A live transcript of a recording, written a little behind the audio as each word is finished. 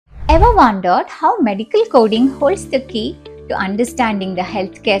Ever wondered how medical coding holds the key to understanding the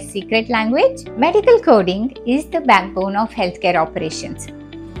healthcare secret language? Medical coding is the backbone of healthcare operations,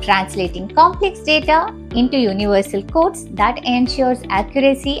 translating complex data into universal codes that ensures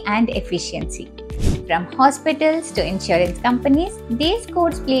accuracy and efficiency. From hospitals to insurance companies, these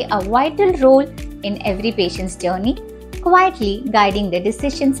codes play a vital role in every patient's journey, quietly guiding the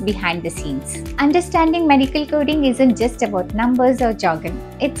decisions behind the scenes. Understanding medical coding isn't just about numbers or jargon.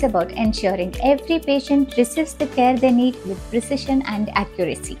 It's about ensuring every patient receives the care they need with precision and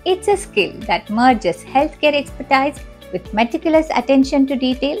accuracy. It's a skill that merges healthcare expertise with meticulous attention to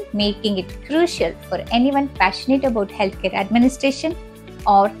detail, making it crucial for anyone passionate about healthcare administration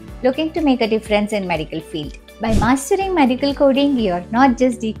or looking to make a difference in medical field. By mastering medical coding, you're not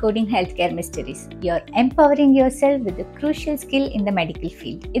just decoding healthcare mysteries, you're empowering yourself with a crucial skill in the medical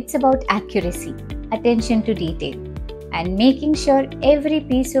field. It's about accuracy, attention to detail, and making sure every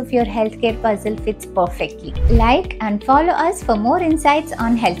piece of your healthcare puzzle fits perfectly. Like and follow us for more insights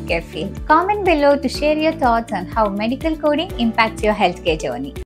on healthcare field. Comment below to share your thoughts on how medical coding impacts your healthcare journey.